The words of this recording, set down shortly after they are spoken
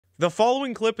The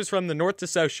following clip is from the North to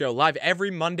South Show, live every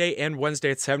Monday and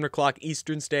Wednesday at 7 o'clock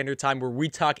Eastern Standard Time, where we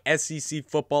talk SEC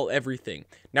football everything.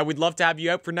 Now, we'd love to have you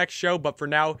out for next show, but for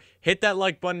now, hit that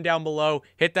like button down below,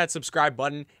 hit that subscribe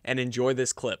button, and enjoy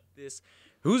this clip.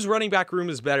 Whose running back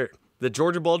room is better, the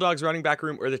Georgia Bulldogs running back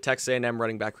room or the Texas A&M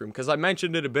running back room? Because I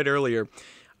mentioned it a bit earlier.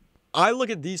 I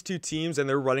look at these two teams and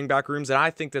their running back rooms, and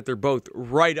I think that they're both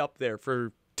right up there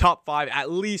for top 5,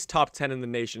 at least top 10 in the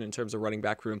nation in terms of running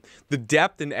back room. The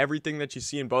depth and everything that you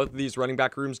see in both of these running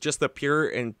back rooms, just the pure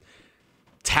and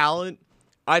talent,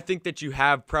 I think that you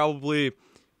have probably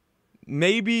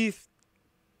maybe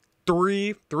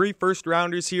three first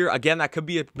rounders here. Again, that could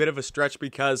be a bit of a stretch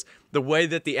because the way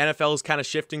that the NFL is kind of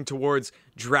shifting towards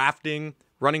drafting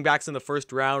running backs in the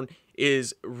first round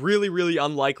is really, really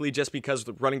unlikely just because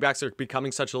the running backs are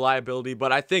becoming such a liability.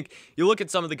 But I think you look at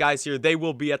some of the guys here, they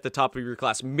will be at the top of your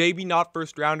class. Maybe not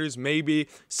first rounders, maybe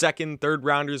second, third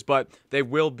rounders, but they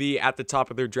will be at the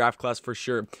top of their draft class for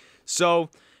sure.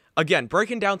 So again,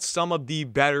 breaking down some of the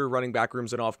better running back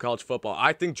rooms in all of college football.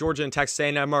 I think Georgia and Texas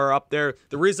A&M are up there.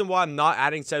 The reason why I'm not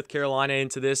adding South Carolina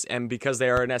into this, and because they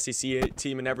are an SEC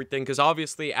team and everything, because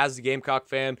obviously as a Gamecock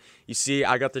fan, you see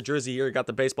I got the jersey here, I got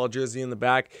the baseball jersey in the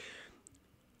back.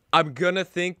 I'm going to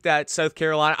think that South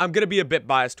Carolina, I'm going to be a bit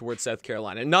biased towards South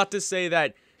Carolina. Not to say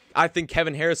that I think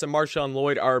Kevin Harris and Marshawn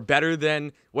Lloyd are better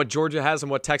than what Georgia has and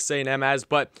what Texas A&M has,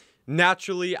 but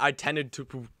naturally I tended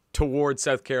towards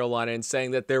South Carolina and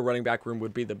saying that their running back room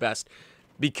would be the best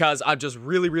because I'm just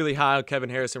really, really high on Kevin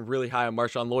Harris and really high on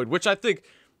Marshawn Lloyd, which I think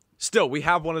still we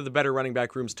have one of the better running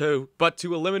back rooms too. But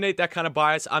to eliminate that kind of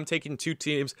bias, I'm taking two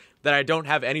teams that I don't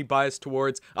have any bias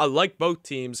towards. I like both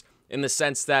teams in the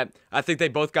sense that I think they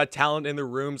both got talent in their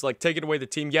rooms. Like, taking away the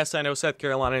team, yes, I know South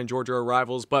Carolina and Georgia are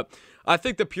rivals, but I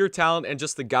think the pure talent and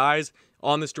just the guys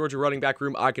on this Georgia running back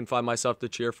room, I can find myself to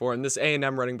cheer for, and this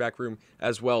A&M running back room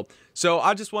as well. So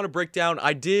I just want to break down,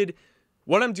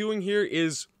 what I'm doing here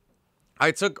is I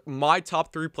took my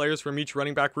top 3 players from each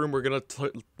running back room. We're going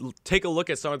to take a look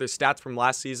at some of their stats from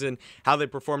last season, how they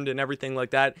performed and everything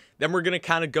like that. Then we're going to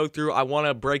kind of go through, I want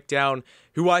to break down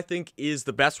who I think is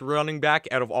the best running back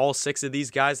out of all 6 of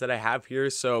these guys that I have here.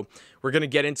 So we're going to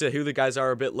get into who the guys are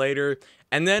a bit later.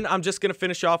 And then I'm just going to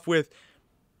finish off with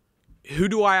who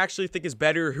do I actually think is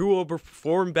better, who will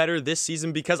perform better this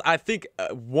season, because I think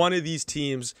one of these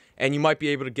teams, and you might be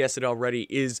able to guess it already,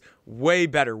 is way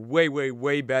better,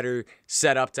 way better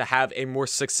set up to have a more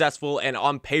successful, and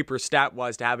on paper,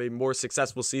 stat-wise, to have a more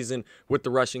successful season with the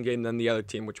rushing game than the other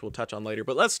team, which we'll touch on later.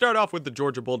 But let's start off with the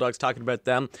Georgia Bulldogs, talking about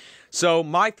them. So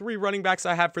my 3 running backs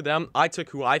I have for them, I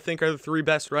took who I think are the 3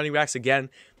 best running backs.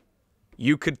 Again,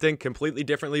 you could think completely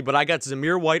differently, but I got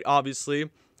Zamir White,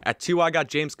 obviously. At 2, I got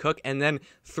James Cook. And then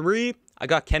 3, I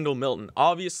got Kendall Milton.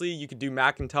 Obviously, you could do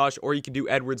McIntosh or you could do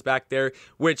Edwards back there,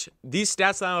 which these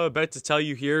stats that I'm about to tell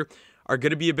you here are going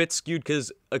to be a bit skewed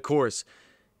because, of course,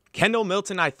 Kendall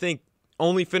Milton, I think,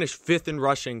 only finished 5th in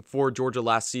rushing for Georgia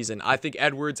last season. I think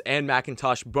Edwards and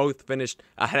McIntosh both finished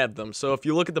ahead of them. So if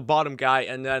you look at the bottom guy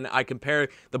and then I compare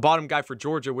the bottom guy for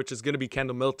Georgia, which is going to be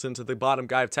Kendall Milton, to the bottom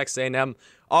guy of Texas A&M,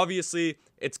 obviously,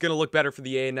 it's going to look better for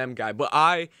the A&M guy. But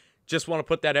I just want to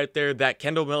put that out there that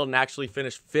Kendall Milton actually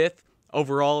finished 5th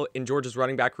overall in Georgia's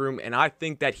running back room, and I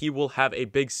think that he will have a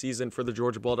big season for the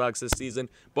Georgia Bulldogs this season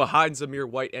behind Zamir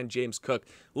White and James Cook.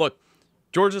 Look,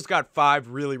 Georgia's got 5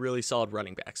 really, really solid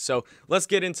running backs. So let's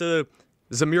get into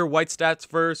Zamir White's stats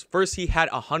first. First, he had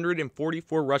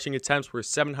 144 rushing attempts for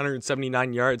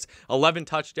 779 yards, 11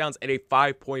 touchdowns, and a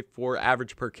 5.4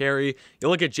 average per carry. You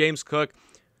look at James Cook,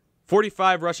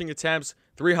 45 rushing attempts,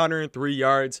 303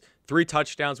 yards, 3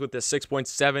 touchdowns with the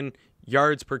 6.7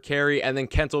 yards per carry, and then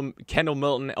Kendall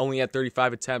Milton only had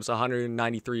 35 attempts,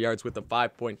 193 yards with a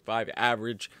 5.5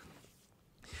 average.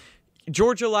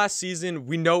 Georgia last season,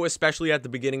 we know, especially at the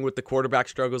beginning with the quarterback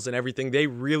struggles and everything, they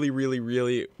really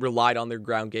relied on their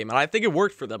ground game, and I think it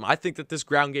worked for them. I think that this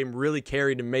ground game really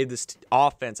carried and made this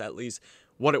offense at least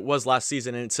what it was last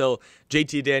season until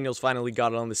JT Daniels finally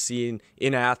got on the scene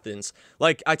in Athens.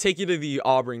 Like, I take you to the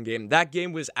Auburn game. That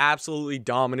game was absolutely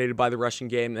dominated by the rushing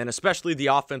game, and especially the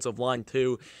offensive line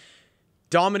too.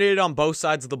 Dominated on both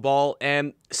sides of the ball,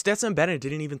 and Stetson Bennett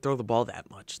didn't even throw the ball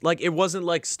that much. Like, it wasn't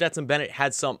like Stetson Bennett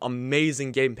had some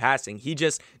amazing game passing. He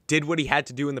just did what he had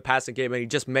to do in the passing game, and he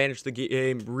just managed the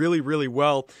game really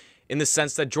well, in the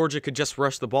sense that Georgia could just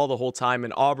rush the ball the whole time,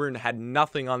 and Auburn had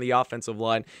nothing on the offensive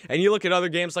line. And you look at other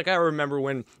games, like I remember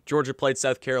when Georgia played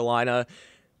South Carolina,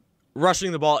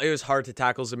 rushing the ball, it was hard to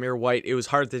tackle Zamir White. It was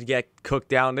hard to get Cook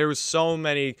down. There was so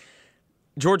many.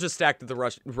 Georgia stacked at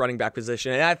the running back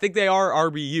position, and I think they are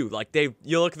RBU. Like,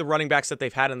 you look at the running backs that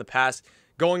they've had in the past,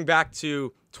 going back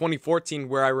to 2014,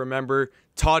 where I remember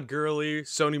Todd Gurley,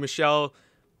 Sony Michel,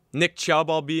 Nick Chubb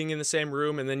all being in the same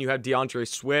room, and then you have DeAndre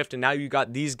Swift, and now you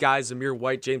got these guys, Zamir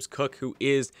White, James Cook, who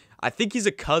is, I think he's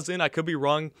a cousin, I could be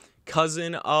wrong,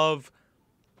 cousin of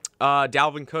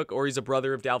Dalvin Cook, or he's a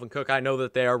brother of Dalvin Cook. I know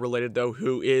that they are related, though,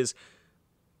 who is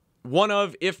one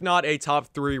of, if not a top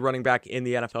 3 running back in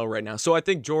the NFL right now. So I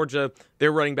think Georgia,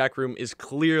 their running back room is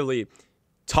clearly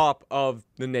top of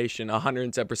the nation,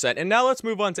 110%. And now let's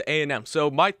move on to A&M. So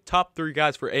my top 3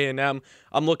 guys for A&M,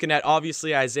 I'm looking at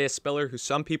obviously Isaiah Spiller, who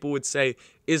some people would say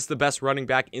is the best running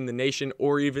back in the nation,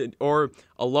 or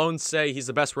alone say he's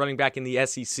the best running back in the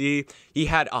SEC. He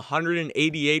had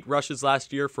 188 rushes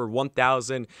last year for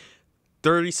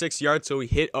 1,036 yards, so he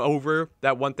hit over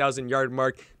that 1,000 yard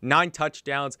mark, 9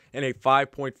 touchdowns, and a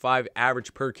 5.5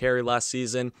 average per carry last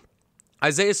season.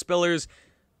 Isaiah Spiller's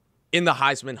in the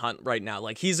Heisman hunt right now.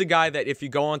 Like, he's a guy that if you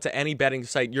go onto any betting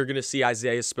site, you're going to see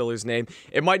Isaiah Spiller's name.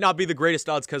 It might not be the greatest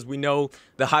odds because we know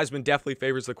the Heisman definitely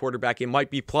favors the quarterback. It might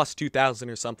be plus 2,000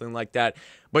 or something like that.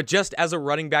 But just as a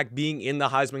running back, being in the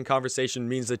Heisman conversation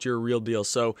means that you're a real deal.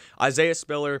 So Isaiah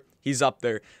Spiller, he's up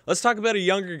there. Let's talk about a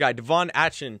younger guy, Devon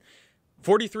Atchin.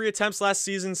 43 attempts last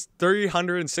season,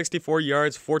 364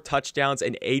 yards, 4 touchdowns,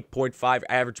 and 8.5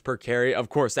 average per carry. Of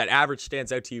course, that average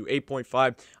stands out to you,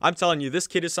 8.5. I'm telling you, this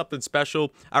kid is something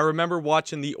special. I remember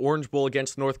watching the Orange Bowl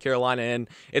against North Carolina, and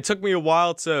it took me a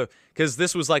while because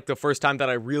this was like the first time that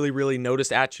I really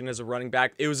noticed Atchin as a running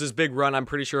back. It was his big run. I'm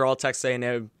pretty sure all Texas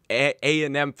A&M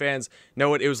fans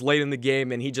know it. It was late in the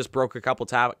game, and he just broke a couple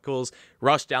tackles,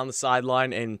 rushed down the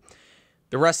sideline, and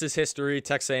the rest is history.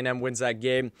 Texas A&M wins that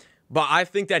game. But I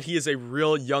think that he is a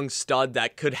real young stud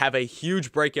that could have a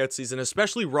huge breakout season,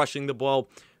 especially rushing the ball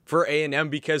for A&M,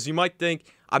 because you might think,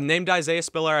 I've named Isaiah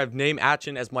Spiller, I've named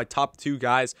Atchin as my top 2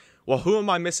 guys. Well, who am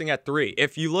I missing at 3?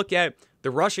 If you look at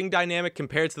the rushing dynamic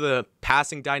compared to the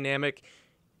passing dynamic,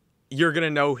 you're going to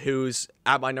know who's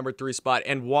at my number 3 spot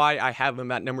and why I have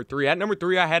him at number 3. At number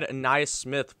 3, I had Ainias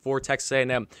Smith for Texas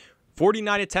A&M.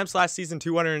 49 attempts last season,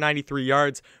 293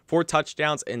 yards, 4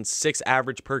 touchdowns, and 6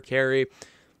 average per carry.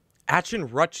 Atchin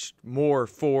rushed more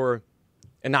for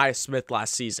Ainias Smith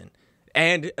last season.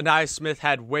 And Ainias Smith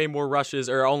had way more rushes,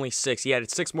 or only 6. He had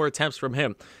 6 more attempts from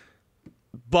him.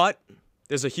 But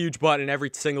there's a huge but, and every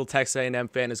single Texas A&M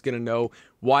fan is going to know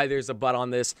why there's a but on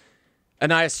this.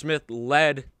 Ainias Smith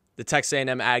led the Texas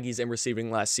A&M Aggies in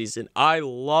receiving last season. I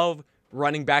love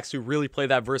running backs who really play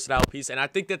that versatile piece, and I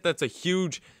think that that's a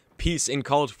huge piece in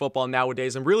college football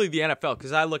nowadays, and really the NFL,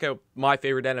 because I look at my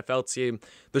favorite NFL team,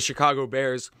 the Chicago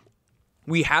Bears.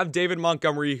 We have David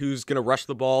Montgomery, who's going to rush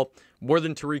the ball more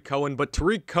than Tariq Cohen, but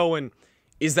Tariq Cohen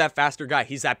is that faster guy.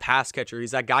 He's that pass catcher.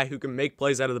 He's that guy who can make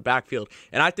plays out of the backfield.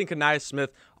 And I think Ainias Smith,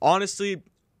 honestly,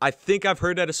 I think I've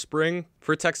heard at a spring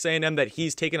for Texas A&M that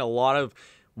he's taken a lot of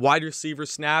wide receiver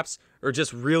snaps or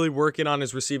just really working on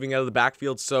his receiving out of the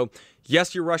backfield. So,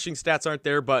 yes, your rushing stats aren't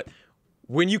there, but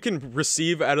when you can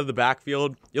receive out of the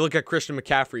backfield, you look at Christian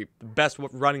McCaffrey, the best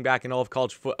running back in all of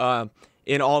college football,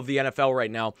 in all of the NFL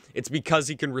right now. It's because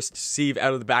he can receive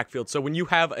out of the backfield. So when you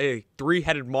have a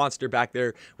 3-headed monster back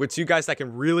there with 2 guys that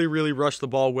can really rush the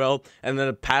ball well, and then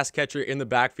a pass catcher in the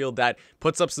backfield that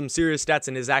puts up some serious stats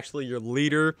and is actually your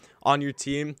leader on your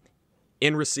team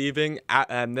in receiving,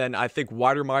 and then I think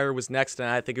Weidermeyer was next, and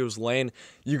I think it was Lane.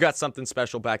 You got something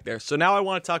special back there. So now I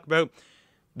want to talk about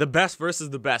the best versus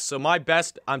the best. So my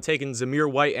best, I'm taking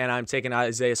Zamir White, and I'm taking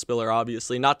Isaiah Spiller,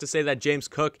 obviously. Not to say that James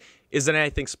Cook isn't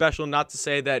anything special. Not to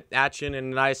say that Atchin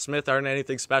and Ainias Smith aren't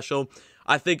anything special.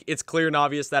 I think it's clear and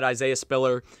obvious that Isaiah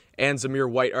Spiller and Zamir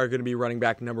White are going to be running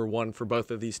back number 1 for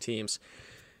both of these teams.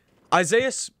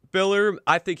 Isaiah Spiller,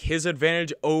 I think his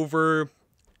advantage over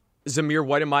Zamir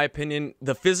White, in my opinion,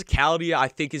 the physicality, I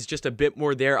think, is just a bit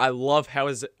more there. I love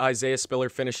how Isaiah Spiller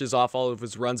finishes off all of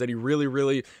his runs, and he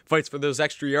really fights for those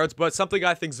extra yards. But something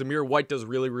I think Zamir White does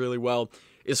really well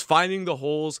is finding the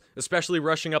holes, especially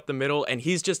rushing up the middle, and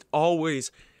he's just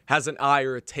always has an eye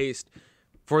or a taste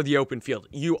for the open field.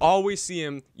 You always see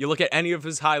him, you look at any of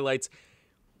his highlights,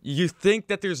 you think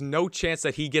that there's no chance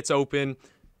that he gets open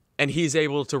and he's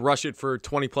able to rush it for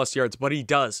 20+ yards, but he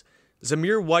does.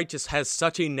 Zamir White just has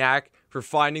such a knack for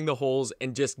finding the holes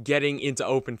and just getting into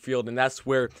open field, and that's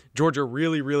where Georgia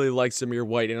really likes Zamir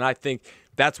White, and I think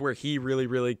that's where he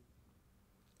really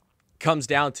comes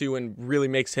down to and really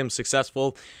makes him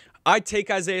successful. I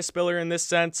take Isaiah Spiller in this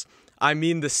sense. I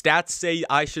mean, the stats say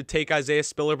I should take Isaiah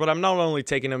Spiller, but I'm not only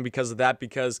taking him because of that,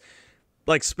 because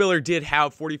like Spiller did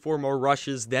have 44 more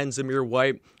rushes than Zamir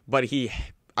White, but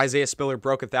Isaiah Spiller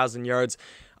broke 1,000 yards.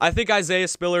 I think Isaiah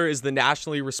Spiller is the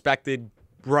nationally respected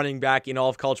running back in all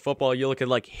of college football. You look at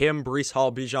like him, Breece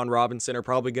Hall, Bijan Robinson are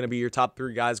probably going to be your top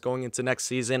 3 guys going into next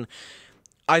season.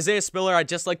 Isaiah Spiller, I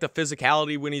just like the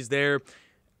physicality when he's there.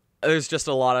 There's just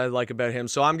a lot I like about him.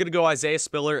 So I'm going to go Isaiah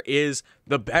Spiller is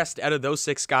the best out of those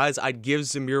 6 guys. I'd give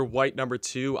Zamir White number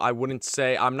 2. I wouldn't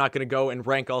say, I'm not going to go and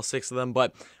rank all 6 of them,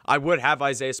 but I would have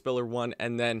Isaiah Spiller 1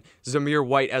 and then Zamir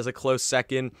White as a close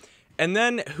second. And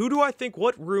then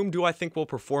what room do I think will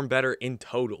perform better in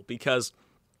total? Because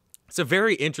it's a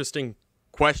very interesting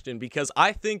question, because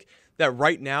I think that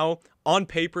right now, on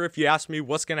paper, if you ask me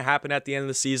what's going to happen at the end of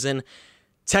the season,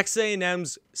 Texas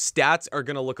A&M's stats are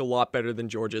going to look a lot better than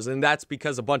Georgia's, and that's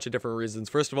because a bunch of different reasons.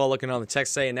 First of all, looking on the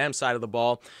Texas A&M side of the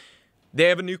ball, they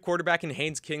have a new quarterback in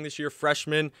Haynes King this year,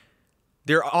 freshman.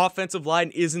 Their offensive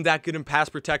line isn't that good in pass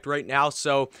protect right now,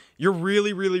 so you're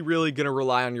really, really, really going to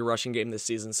rely on your rushing game this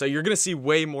season. So you're going to see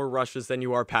way more rushes than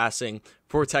you are passing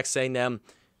for Texas A&M.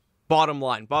 Bottom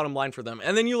line for them.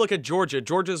 And then you look at Georgia.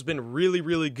 Georgia's been really,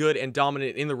 really good and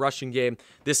dominant in the rushing game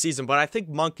this season. But I think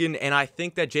Monken and I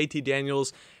think that JT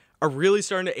Daniels are really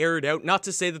starting to air it out. Not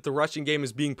to say that the rushing game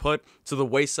is being put to the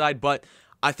wayside, but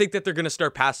I think that they're going to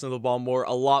start passing the ball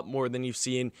a lot more than you've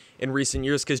seen in recent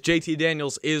years, because JT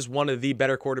Daniels is one of the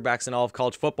better quarterbacks in all of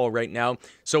college football right now.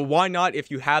 So why not, if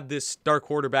you have this star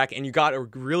quarterback and you got a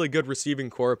really good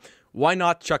receiving core, why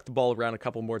not chuck the ball around a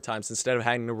couple more times instead of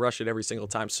having to rush it every single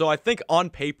time? So I think on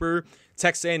paper,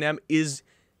 Texas A&M is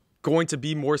going to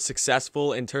be more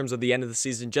successful in terms of the end of the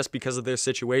season just because of their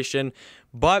situation.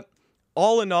 But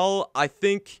all in all, I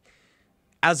think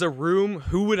as a room,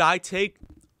 who would I take?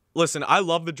 Listen, I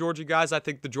love the Georgia guys. I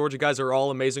think the Georgia guys are all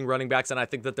amazing running backs, and I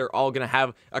think that they're all going to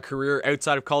have a career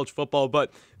outside of college football.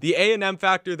 But the A&M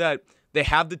factor that they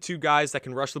have the 2 guys that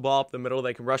can rush the ball up the middle,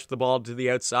 they can rush the ball to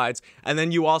the outsides, and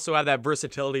then you also have that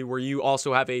versatility where you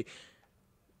also have a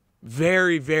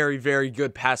very, very, very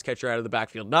good pass catcher out of the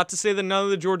backfield. Not to say that none of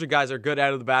the Georgia guys are good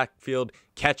out of the backfield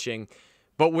catching,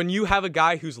 but when you have a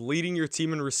guy who's leading your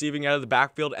team in receiving out of the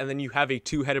backfield, and then you have a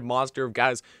 2-headed monster of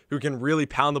guys who can really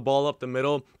pound the ball up the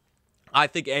middle, I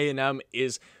think A&M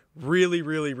is really,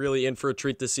 really, really in for a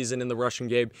treat this season in the rushing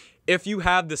game. If you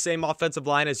have the same offensive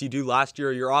line as you do last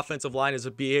year, your offensive line is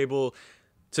to be able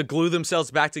to glue themselves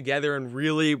back together and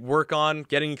really work on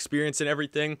getting experience and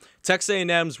everything, Texas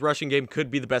A&M's rushing game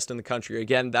could be the best in the country.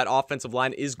 Again, that offensive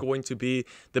line is going to be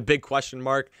the big question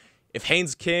mark. If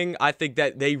Haynes King, I think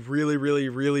that they really, really,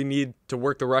 really need to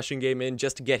work the rushing game in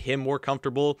just to get him more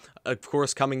comfortable, of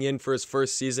course, coming in for his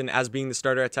first season as being the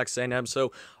starter at Texas A&M.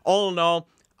 So all in all,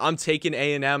 I'm taking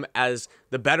A&M as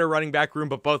the better running back room,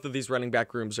 but both of these running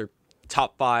back rooms are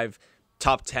top 5,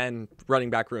 top 10 running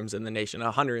back rooms in the nation,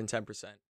 110%.